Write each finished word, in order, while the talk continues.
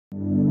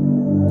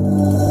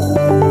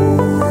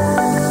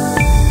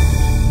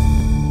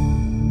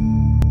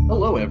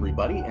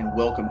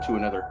to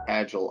another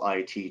Agile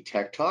IT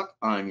Tech Talk.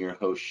 I'm your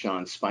host,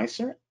 Sean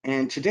Spicer,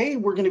 and today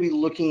we're going to be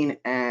looking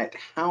at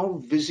how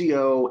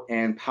Visio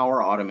and Power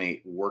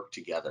Automate work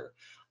together.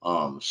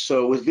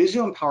 So with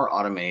Visio and Power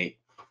Automate,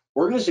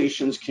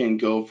 organizations can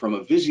go from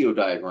a Visio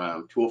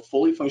diagram to a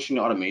fully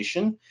functioning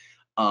automation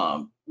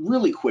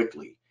really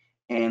quickly.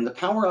 And the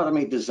Power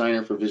Automate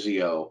Designer for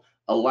Visio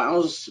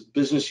allows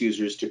business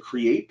users to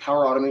create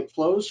Power Automate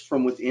flows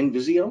from within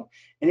Visio,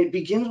 and it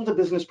begins with a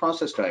business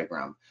process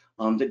diagram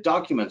that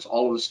documents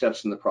all of the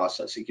steps in the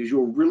process. It gives you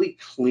a really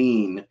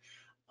clean,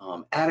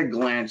 at a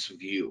glance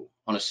view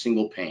on a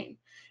single pane.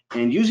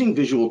 And using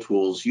visual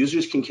tools,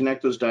 users can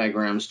connect those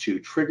diagrams to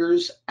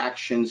triggers,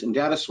 actions, and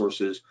data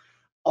sources,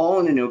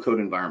 all in a no-code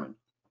environment.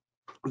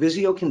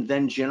 Visio can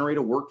then generate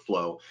a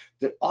workflow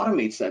that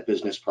automates that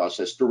business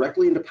process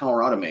directly into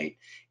Power Automate,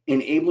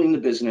 enabling the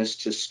business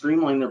to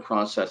streamline their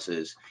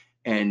processes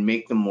and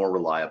make them more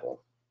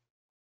reliable.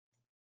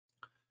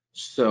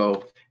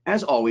 So,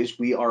 as always,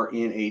 we are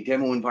in a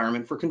demo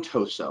environment for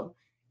Contoso,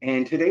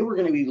 and today we're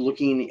going to be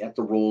looking at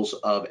the roles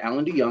of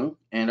Alan DeYoung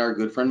and our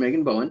good friend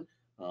Megan Bowen,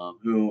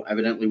 who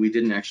evidently we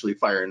didn't actually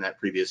fire in that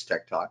previous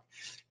Tech Talk.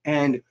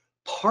 And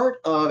part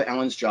of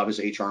Alan's job as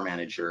HR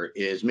manager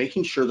is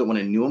making sure that when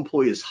a new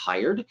employee is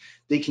hired,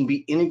 they can be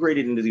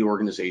integrated into the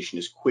organization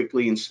as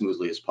quickly and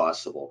smoothly as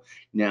possible.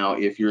 Now,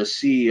 if you're a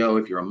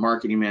CEO, if you're a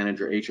marketing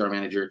manager, HR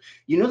manager,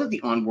 you know that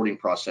the onboarding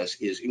process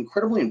is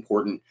incredibly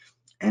important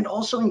and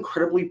also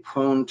incredibly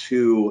prone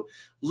to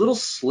little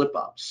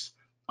slip-ups.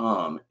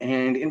 And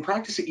in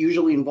practice, it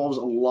usually involves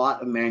a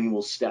lot of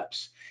manual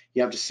steps.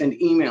 You have to send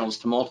emails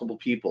to multiple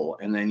people,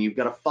 and then you've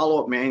got to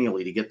follow up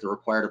manually to get the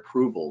required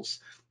approvals.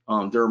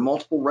 There are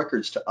multiple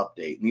records to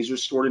update, and these are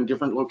stored in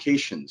different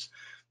locations.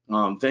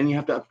 Then you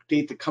have to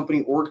update the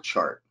company org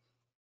chart.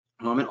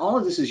 And all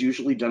of this is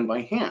usually done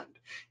by hand.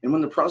 And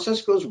when the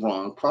process goes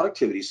wrong,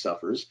 productivity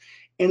suffers,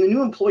 and the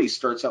new employee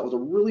starts out with a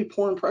really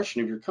poor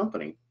impression of your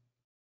company.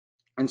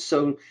 And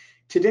so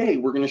today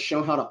we're going to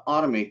show how to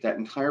automate that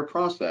entire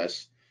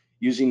process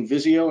using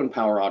Visio and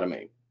Power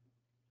Automate.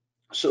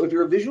 So if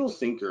you're a visual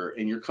thinker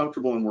and you're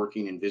comfortable in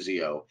working in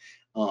Visio,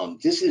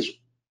 this is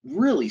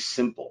really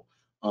simple.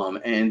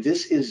 And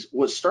this is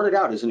what started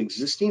out as an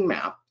existing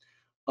map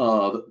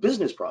of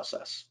business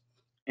process.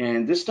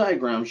 And this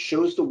diagram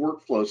shows the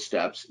workflow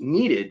steps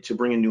needed to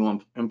bring a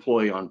new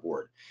employee on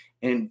board.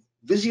 And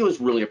Visio is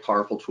really a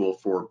powerful tool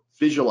for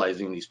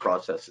visualizing these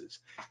processes.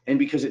 And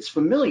because it's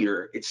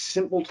familiar, it's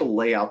simple to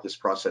lay out this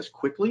process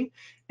quickly,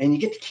 and you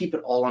get to keep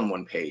it all on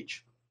one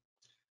page.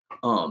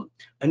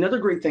 Another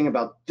great thing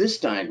about this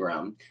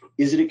diagram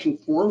is that it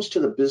conforms to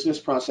the Business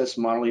Process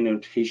Modeling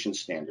Notation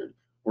Standard,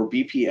 or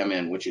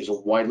BPMN, which is a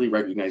widely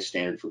recognized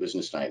standard for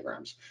business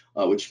diagrams,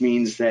 which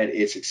means that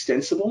it's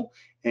extensible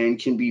and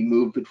can be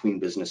moved between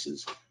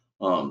businesses.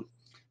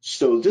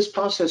 So this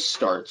process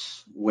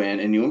starts when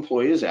a new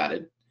employee is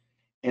added,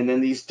 and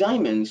then these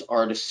diamonds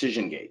are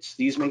decision gates.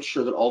 These make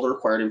sure that all the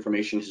required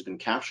information has been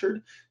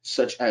captured,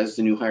 such as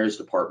the new hires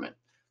department.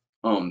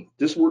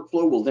 This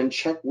workflow will then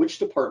check which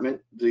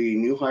department the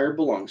new hire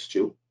belongs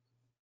to.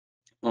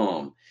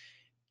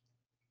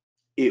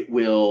 It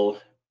will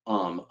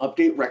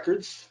update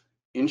records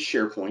in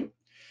SharePoint,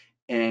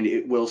 and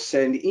it will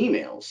send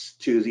emails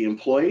to the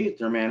employee,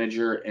 their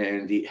manager,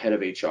 and the head of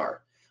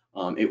HR.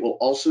 It will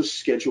also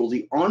schedule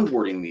the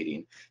onboarding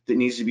meeting that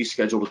needs to be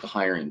scheduled with the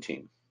hiring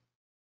team.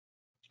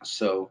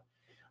 So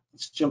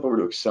let's jump over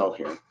to Excel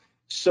here.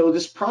 So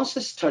this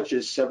process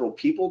touches several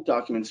people,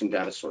 documents, and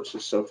data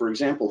sources. So for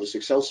example, this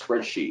Excel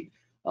spreadsheet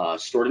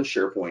stored in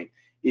SharePoint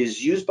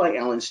is used by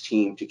Alan's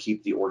team to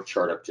keep the org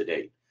chart up to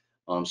date.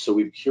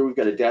 So here we've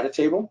got a data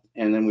table,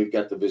 and then we've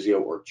got the Visio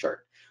org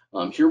chart.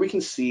 Here we can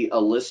see a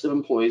list of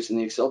employees in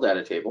the Excel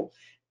data table,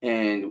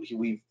 and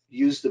we've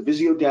used the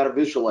Visio Data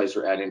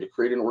Visualizer add-in to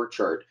create an org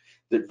chart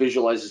that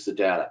visualizes the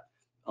data.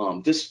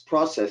 This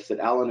process that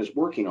Alan is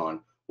working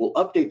on will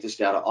update this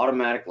data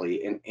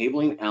automatically,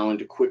 enabling Alan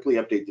to quickly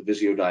update the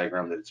Visio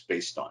diagram that it's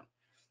based on.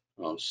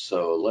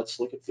 So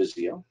let's look at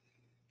Visio.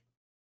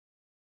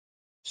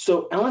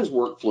 So Alan's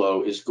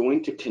workflow is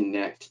going to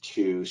connect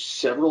to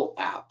several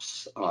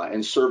apps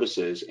and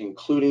services,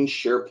 including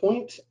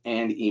SharePoint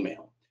and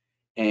email.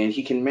 And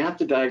he can map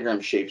the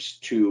diagram shapes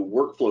to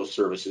workflow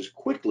services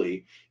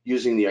quickly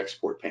using the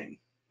export pane.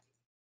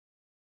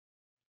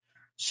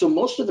 So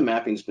most of the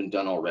mapping's been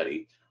done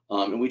already.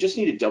 And we just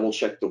need to double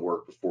check the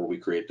work before we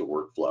create the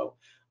workflow.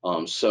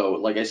 So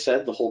like I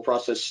said, the whole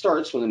process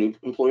starts when the new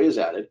employee is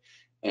added,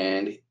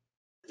 and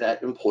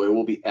that employee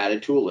will be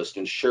added to a list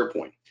in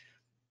SharePoint.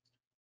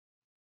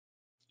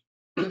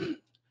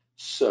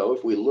 So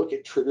if we look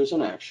at triggers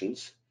and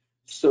actions,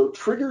 so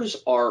triggers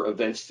are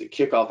events that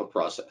kick off a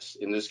process,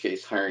 in this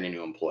case, hiring a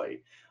new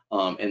employee.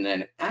 And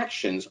then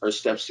actions are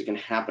steps that can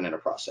happen in a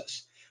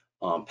process.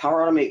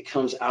 Power Automate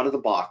comes out of the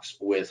box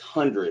with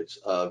hundreds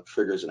of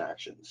triggers and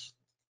actions.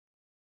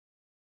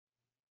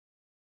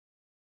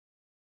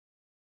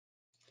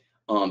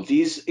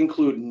 These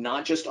include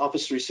not just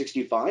Office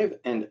 365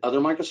 and other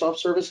Microsoft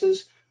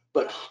services,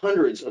 but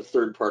hundreds of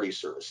third-party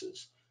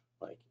services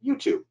like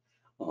YouTube,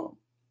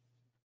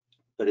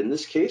 But in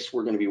this case,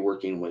 we're going to be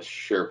working with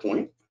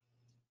SharePoint,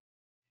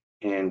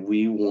 and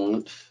we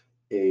want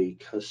a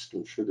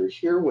custom trigger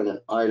here when an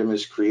item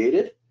is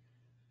created.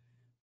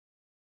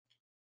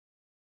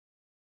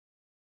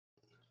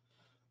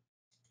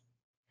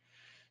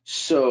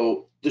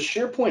 So the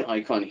SharePoint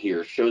icon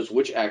here shows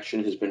which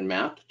action has been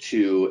mapped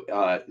to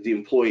the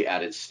employee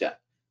added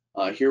step.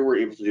 Here we're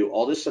able to do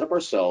all this setup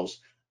ourselves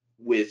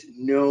with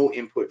no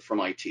input from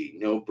IT,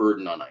 no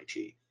burden on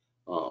IT.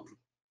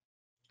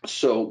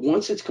 So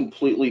once it's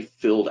completely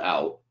filled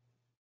out,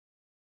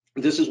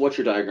 this is what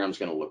your diagram is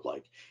going to look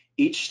like.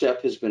 Each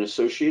step has been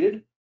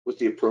associated with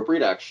the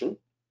appropriate action.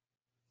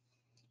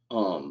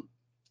 And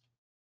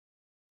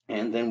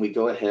then we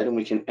go ahead and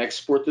we can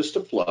export this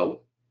to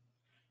Flow,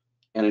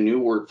 and a new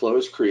workflow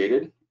is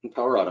created in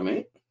Power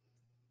Automate.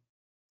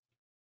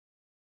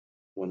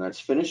 When that's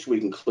finished, we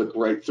can click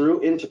right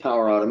through into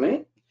Power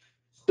Automate.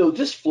 So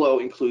this flow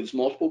includes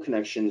multiple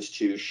connections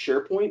to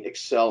SharePoint,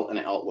 Excel, and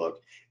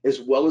Outlook,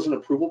 as well as an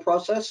approval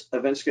process,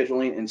 event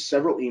scheduling, and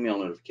several email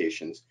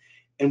notifications.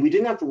 And we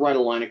didn't have to write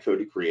a line of code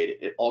to create it.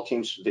 It all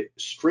came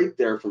straight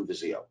there from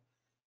Visio.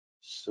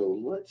 So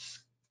let's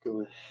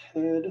go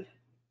ahead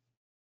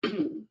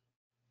and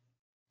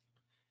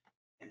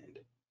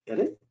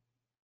edit.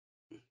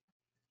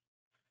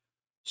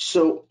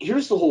 So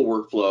here's the whole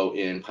workflow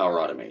in Power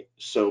Automate.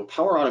 So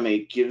Power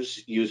Automate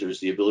gives users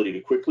the ability to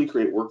quickly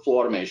create workflow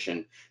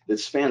automation that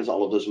spans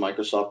all of those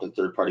Microsoft and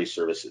third-party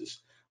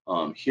services.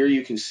 Here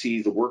you can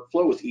see the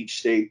workflow with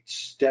each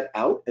step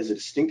out as a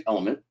distinct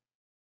element.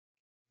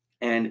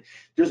 And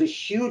there's a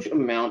huge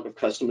amount of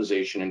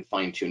customization and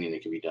fine-tuning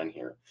that can be done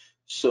here.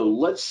 So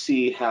let's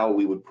see how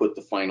we would put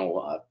the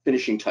final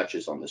finishing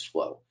touches on this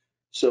flow.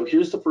 So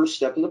here's the first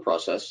step in the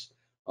process.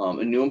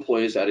 A new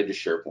employee is added to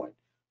SharePoint.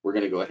 We're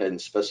going to go ahead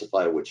and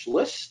specify which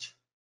list.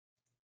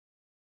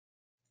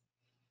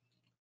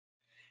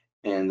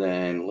 And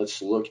then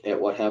let's look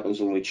at what happens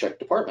when we check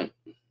department.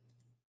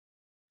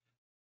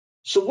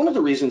 So one of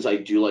the reasons I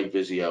do like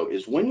Visio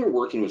is when you're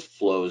working with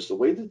flows, the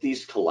way that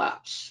these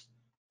collapse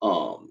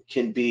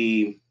can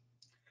be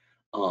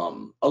a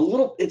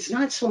little, it's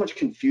not so much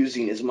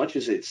confusing as much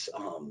as it's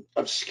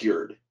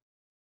obscured,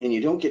 and you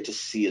don't get to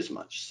see as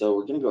much. So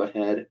we're going to go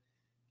ahead,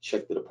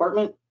 check the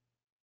department.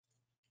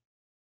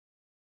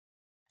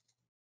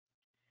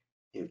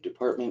 If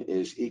department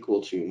is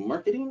equal to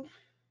marketing,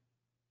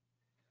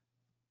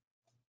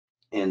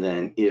 and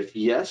then if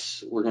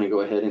yes, we're going to go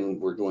ahead and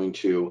we're going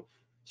to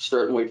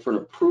start and wait for an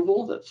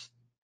approval.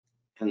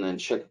 And then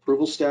check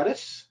approval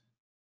status.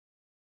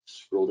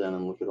 Scroll down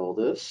and look at all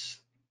this.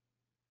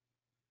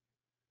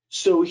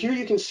 So here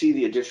you can see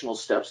the additional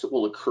steps that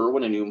will occur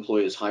when a new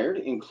employee is hired,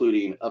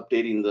 including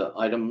updating the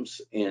items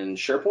in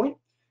SharePoint,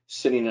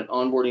 sending an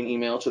onboarding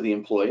email to the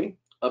employee,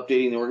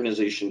 updating the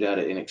organization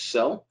data in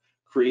Excel,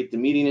 create the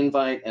meeting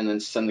invite, and then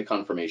send the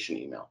confirmation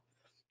email.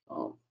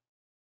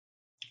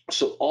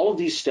 So all of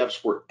these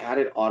steps were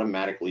added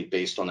automatically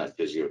based on that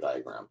Visio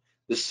diagram.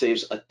 This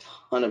saves a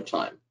ton of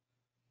time.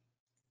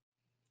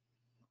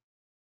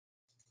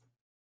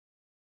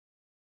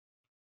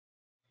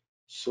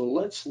 So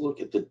let's look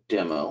at the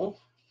demo.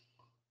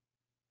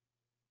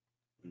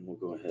 And we'll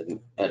go ahead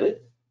and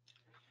edit.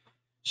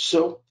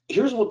 So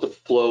here's what the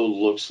flow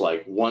looks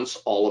like once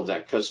all of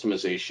that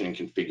customization and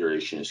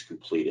configuration is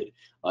completed.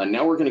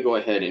 Now we're going to go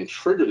ahead and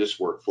trigger this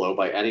workflow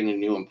by adding a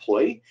new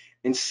employee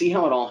and see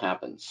how it all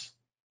happens.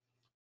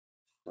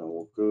 So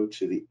we'll go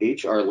to the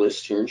HR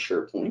list here in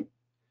SharePoint.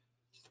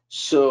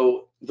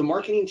 So the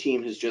marketing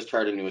team has just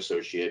hired a new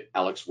associate,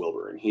 Alex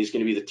Wilbur, and he's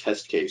going to be the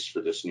test case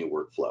for this new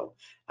workflow.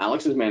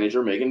 Alex's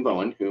manager, Megan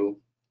Bowen, who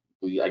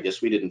I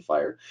guess we didn't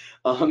fire,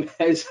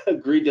 has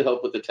agreed to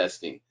help with the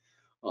testing.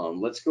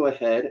 Let's go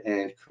ahead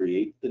and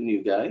create the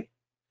new guy.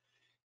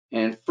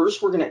 And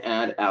first, we're going to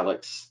add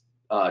Alex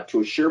to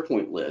a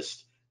SharePoint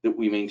list that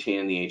we maintain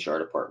in the HR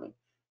department.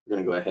 We're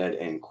going to go ahead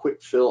and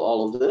quick fill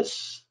all of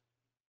this.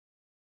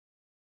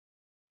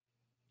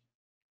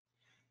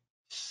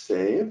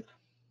 Save.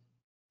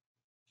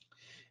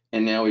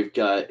 And now we've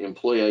got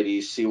employee ID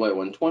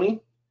CY120.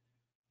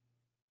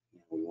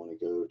 We want to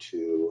go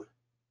to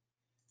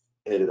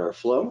edit our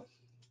flow.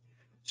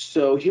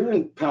 So here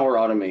in Power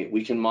Automate,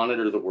 we can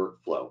monitor the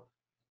workflow.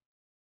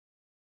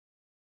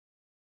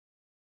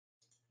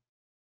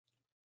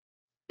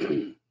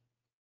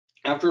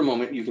 After a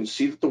moment, you can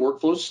see that the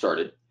workflow has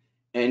started,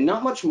 and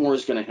not much more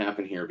is going to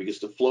happen here because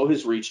the flow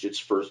has reached its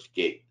first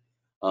gate.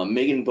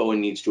 Megan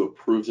Bowen needs to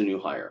approve the new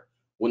hire.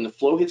 When the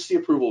flow hits the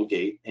approval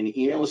gate, an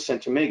email is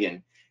sent to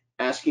Megan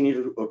asking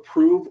you to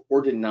approve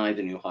or deny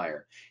the new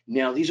hire.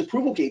 Now, these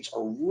approval gates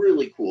are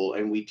really cool,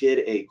 and we did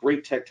a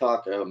great tech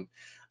talk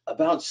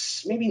about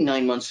maybe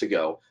 9 months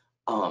ago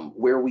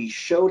where we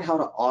showed how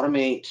to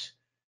automate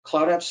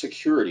Cloud App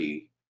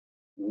Security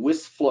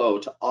with Flow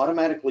to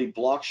automatically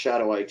block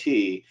shadow IT,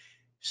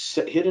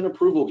 hit an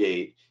approval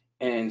gate,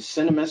 and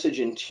send a message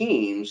in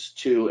Teams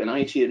to an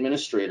IT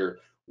administrator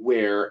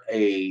where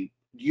a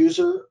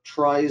user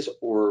tries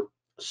or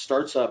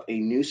starts up a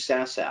new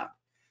SaaS app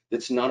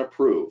that's not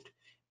approved,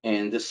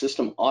 and the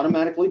system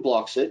automatically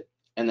blocks it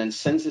and then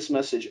sends this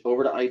message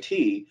over to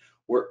IT,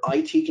 where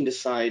IT can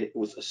decide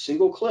with a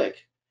single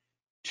click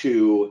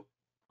to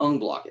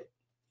unblock it.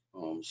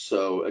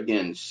 So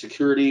again,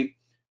 security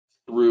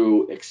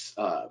through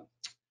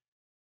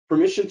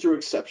permission through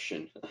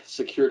exception,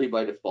 security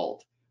by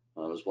default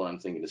is what I'm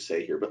thinking to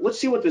say here. But let's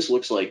see what this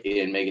looks like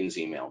in Megan's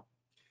email.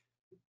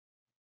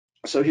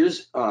 So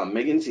here's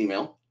Megan's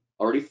email,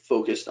 already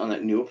focused on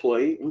that new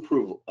employee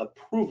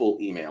approval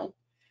email.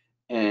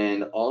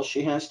 And all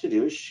she has to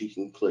do is she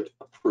can click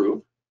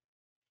approve.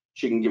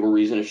 She can give a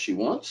reason if she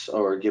wants,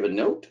 or give a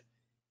note,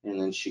 and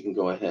then she can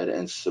go ahead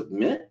and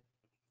submit.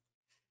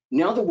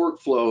 Now the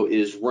workflow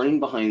is running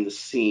behind the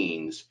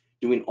scenes,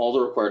 doing all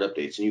the required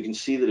updates. And you can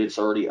see that it's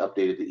already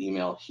updated the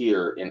email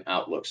here in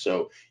Outlook.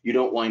 So you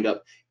don't wind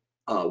up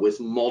with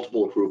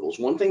multiple approvals.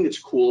 One thing that's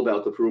cool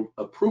about the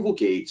approval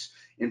gates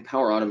in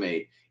Power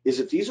Automate is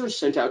if these are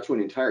sent out to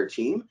an entire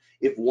team,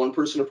 if one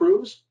person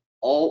approves,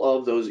 all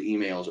of those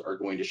emails are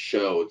going to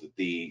show that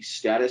the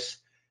status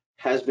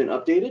has been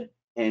updated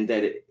and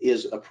that it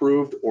is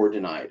approved or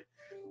denied.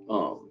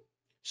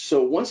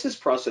 So once this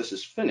process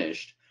is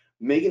finished,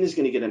 Megan is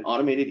going to get an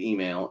automated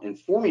email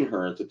informing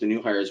her that the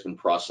new hire has been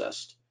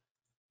processed.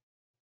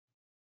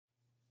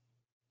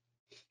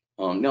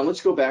 Now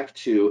let's go back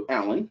to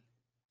Alan.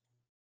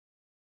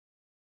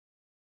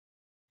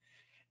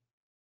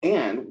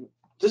 And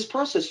this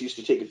process used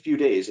to take a few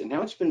days, and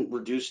now it's been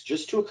reduced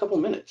just to a couple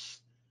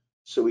minutes.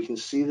 So we can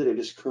see that it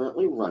is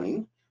currently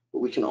running, but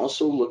we can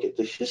also look at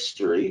the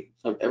history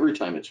of every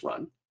time it's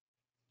run.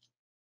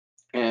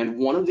 And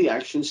one of the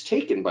actions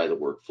taken by the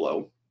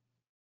workflow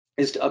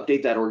is to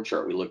update that org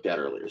chart we looked at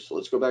earlier. So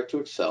let's go back to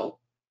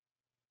Excel.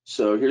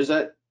 So here's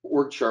that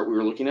org chart we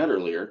were looking at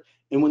earlier.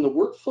 And when the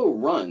workflow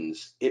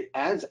runs, it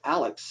adds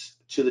Alex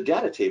to the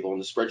data table in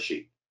the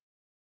spreadsheet.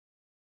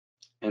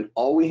 And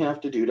all we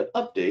have to do to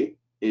update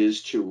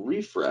is to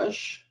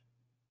refresh,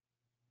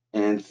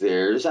 and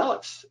there's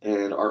Alex.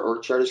 And our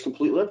org chart is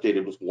completely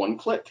updated with one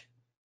click.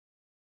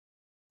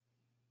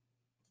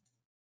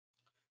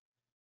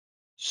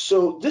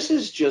 So this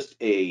is just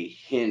a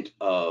hint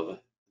of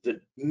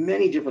the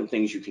many different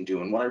things you can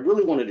do. And what I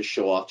really wanted to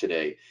show off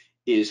today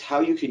is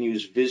how you can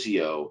use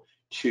Visio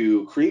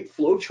to create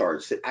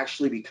flowcharts that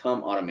actually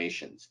become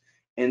automations.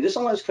 And this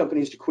allows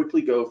companies to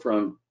quickly go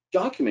from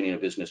documenting a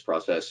business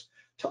process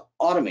to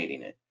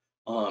automating it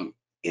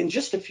in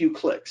just a few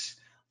clicks.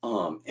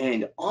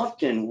 And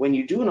often when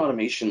you do an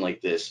automation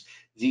like this,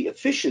 the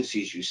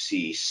efficiencies you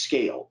see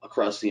scale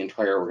across the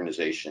entire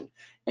organization.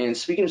 And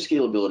speaking of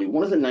scalability,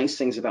 one of the nice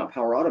things about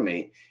Power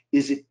Automate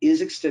is it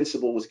is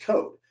extensible with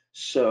code.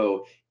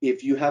 So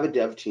if you have a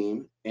dev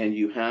team and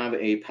you have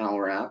a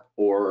Power App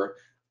or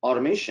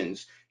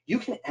automations, you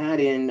can add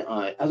in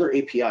other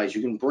APIs.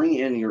 You can bring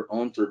in your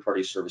own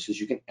third-party services.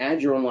 You can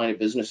add your own line of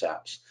business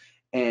apps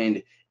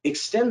and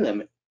extend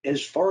them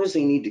as far as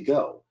they need to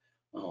go.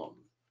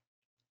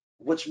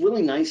 What's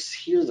really nice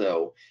here,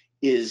 though,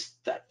 is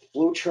that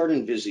flowchart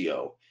in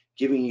Visio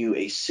giving you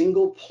a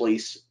single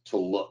place to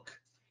look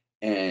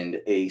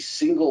and a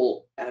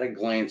single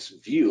at-a-glance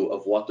view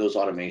of what those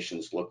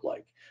automations look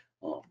like.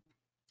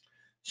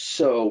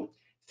 So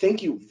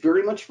thank you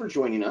very much for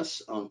joining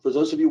us. For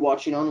those of you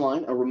watching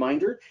online, a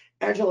reminder,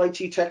 Agile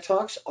IT Tech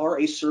Talks are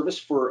a service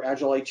for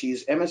Agile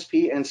IT's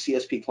MSP and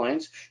CSP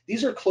clients.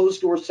 These are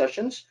closed-door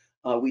sessions.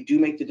 We do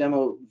make the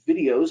demo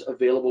videos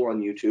available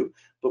on YouTube,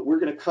 but we're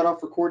going to cut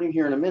off recording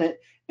here in a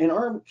minute, and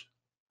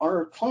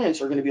our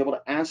clients are going to be able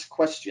to ask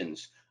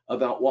questions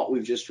about what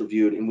we've just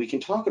reviewed, and we can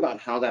talk about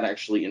how that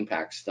actually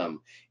impacts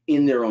them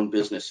in their own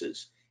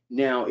businesses.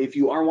 Now, if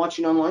you are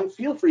watching online,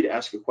 feel free to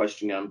ask a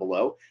question down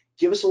below.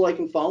 Give us a like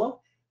and follow.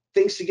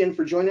 Thanks again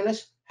for joining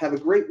us. Have a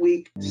great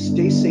week.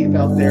 Stay safe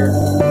out there.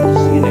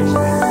 We'll see you next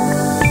week.